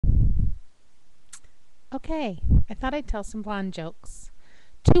Okay, I thought I'd tell some blonde jokes.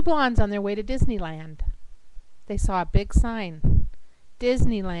 Two blondes on their way to Disneyland. They saw a big sign,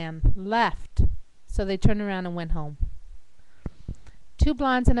 Disneyland, left. So they turned around and went home. Two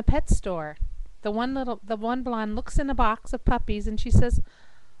blondes in a pet store. The one blonde looks in a box of puppies and she says,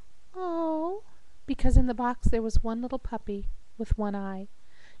 "Oh," because in the box there was one little puppy with one eye.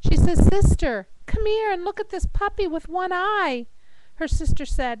 She says, "Sister, come here and look at this puppy with one eye." Her sister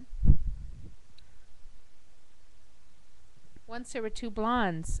said, once there were two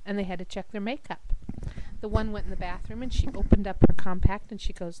blondes and they had to check their makeup. The one went in the bathroom and she opened up her compact and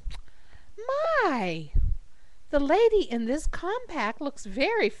she goes, "My, the lady in this compact looks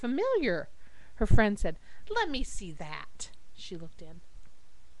very familiar." Her friend said, "Let me see that." She looked in.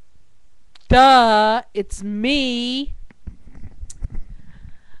 "Duh, it's me."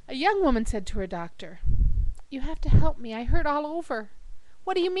 A young woman said to her doctor, "You have to help me. I hurt all over."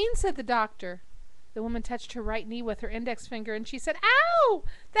 "What do you mean?" said the doctor. The woman touched her right knee with her index finger and she said, "Ow,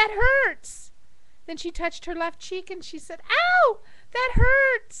 that hurts." Then she touched her left cheek and she said, "Ow, that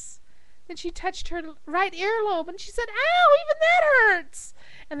hurts." Then she touched her right earlobe and she said, "Ow, even that hurts."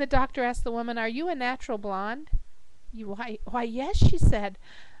 And the doctor asked the woman, "Are you a natural blonde?" Why, yes," she said.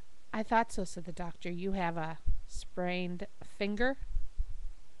 "I thought so," said the doctor. "You have a sprained finger?"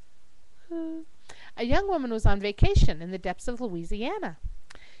 A young woman was on vacation in the depths of Louisiana.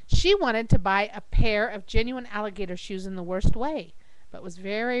 She wanted to buy a pair of genuine alligator shoes in the worst way, but was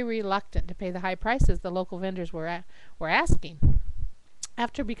very reluctant to pay the high prices the local vendors were asking.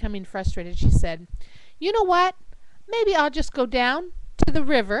 After becoming frustrated, she said, "You know what? Maybe I'll just go down to the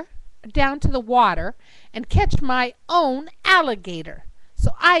river, down to the water, and catch my own alligator,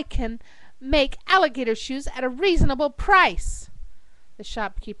 so I can make alligator shoes at a reasonable price." The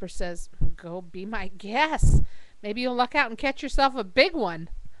shopkeeper says, "Go be my guest. Maybe you'll luck out and catch yourself a big one."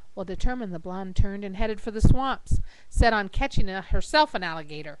 Well, determined, the blonde turned and headed for the swamps, set on catching herself an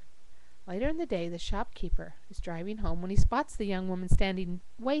alligator. Later in the day, the shopkeeper is driving home when he spots the young woman standing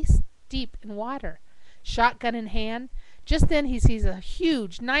waist deep in water, shotgun in hand. Just then he sees a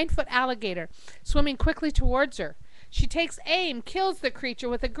huge 9-foot alligator swimming quickly towards her. She takes aim, kills the creature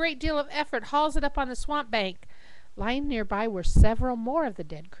with a great deal of effort, hauls it up on the swamp bank. Lying nearby were several more of the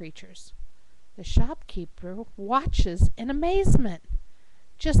dead creatures. The shopkeeper watches in amazement.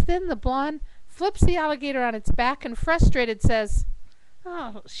 Just then the blonde flips the alligator on its back and, frustrated, says,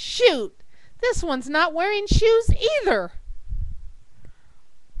 "Oh, shoot! This one's not wearing shoes either."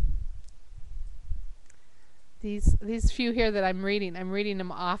 These few here that I'm reading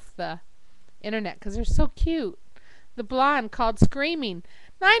them off the internet because they're so cute. The blonde called screaming,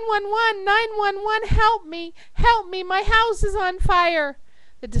 911, 911, help me, help me, my house is on fire."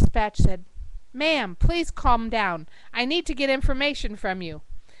 The dispatch said, "Ma'am, please calm down. I need to get information from you."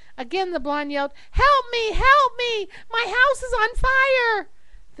 Again the blonde yelled, "Help me, help me, my house is on fire."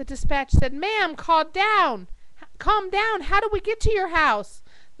 The dispatch said, "Ma'am, calm down. How do we get to your house?"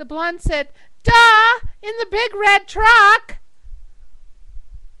 The blonde said, "Duh, in the big red truck."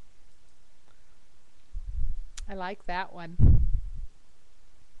 I like that one.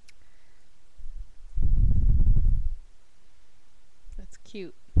 That's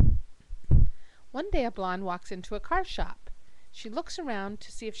cute. One day a blonde walks into a car shop. She looks around to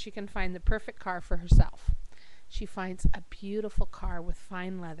see if she can find the perfect car for herself. She finds a beautiful car with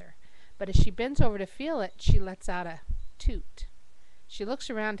fine leather, but as she bends over to feel it, she lets out a toot. She looks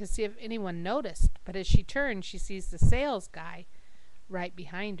around to see if anyone noticed, but as she turns, she sees the sales guy right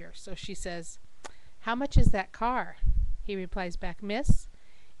behind her. So she says, "How much is that car?" He replies back, "Miss,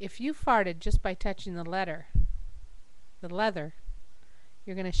 if you farted just by touching the leather,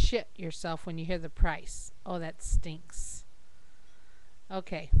 you're going to shit yourself when you hear the price. Oh, that stinks."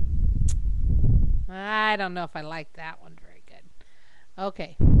 Okay. I don't know if I like that one very good.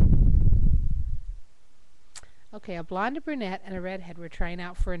 Okay. A blonde, a brunette, and a redhead were trying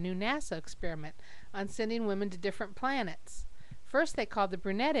out for a new NASA experiment on sending women to different planets. First, they called the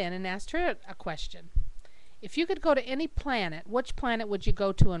brunette in and asked her a question. "If you could go to any planet, which planet would you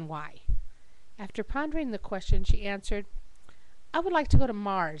go to and why?" After pondering the question, she answered, "I would like to go to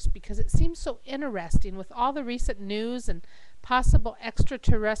Mars because it seems so interesting with all the recent news and possible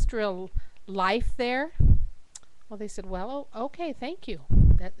extraterrestrial life there." Well, they said, "Well, okay, thank you.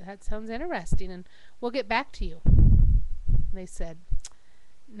 That sounds interesting, and we'll get back to you." They said,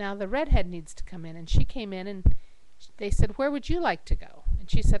 "Now the redhead needs to come in," and she came in, and they said, "Where would you like to go?" And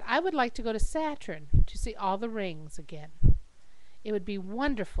she said, "I would like to go to Saturn to see all the rings again. It would be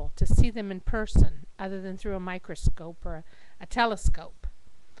wonderful to see them in person other than through a microscope or a telescope."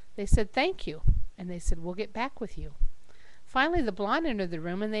 They said, "Thank you," and they said, "We'll get back with you." Finally, the blonde entered the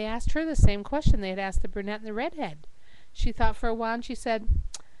room, and they asked her the same question they had asked the brunette and the redhead. She thought for a while, and she said,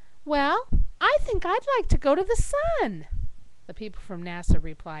 "Well, I think I'd like to go to the sun." The people from NASA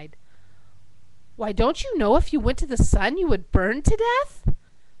replied, "Why, don't you know if you went to the sun you would burn to death?"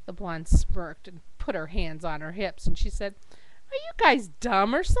 The blonde smirked and put her hands on her hips, and she said, "Are you guys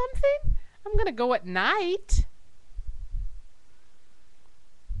dumb or something? I'm going to go at night."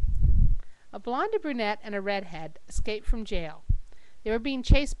 A blonde, a brunette, and a redhead escaped from jail. They were being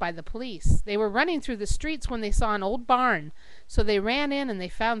chased by the police. They were running through the streets when they saw an old barn, so they ran in and they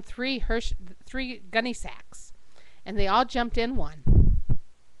found three gunny sacks, and they all jumped in one.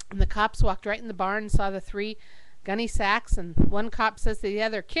 And the cops walked right in the barn and saw the 3 gunny sacks, and one cop says to the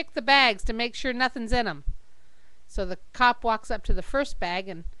other, "Kick the bags to make sure nothing's in them." So the cop walks up to the first bag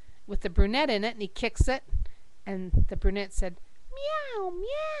and with the brunette in it, and he kicks it, and the brunette said, "Meow,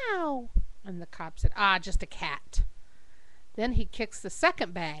 meow." And the cop said, "Ah, just a cat." Then he kicks the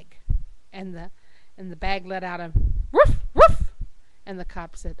second bag, and the bag let out a woof, woof. And the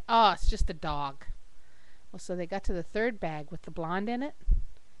cop said, "Oh, it's just a dog." Well, so they got to the third bag with the blonde in it,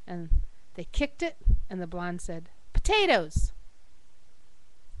 and they kicked it, and the blonde said, "Potatoes."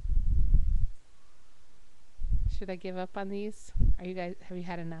 Should I give up on these? Have you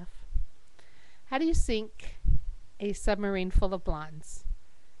had enough? How do you sink a submarine full of blondes?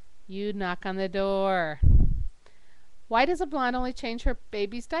 You knock on the door. Why does a blonde only change her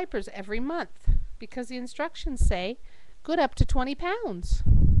baby's diapers every month? Because the instructions say good up to 20 pounds.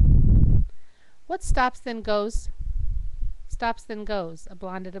 What stops then goes? Stops then goes, a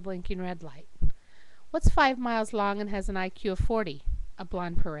blonde at a blinking red light. What's 5 miles long and has an IQ of 40? A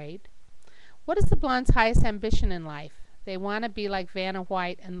blonde parade. What is the blonde's highest ambition in life? They want to be like Vanna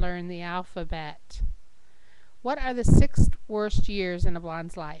White and learn the alphabet. What are the 6 worst years in a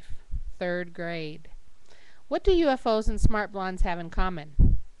blonde's life? 3rd grade. What do UFOs and smart blondes have in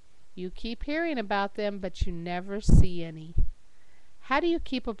common? You keep hearing about them, but you never see any. How do you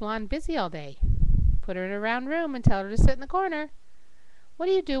keep a blonde busy all day? Put her in a round room and tell her to sit in the corner. What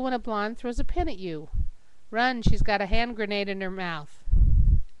do you do when a blonde throws a pin at you? Run, she's got a hand grenade in her mouth.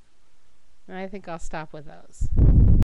 I think I'll stop with those.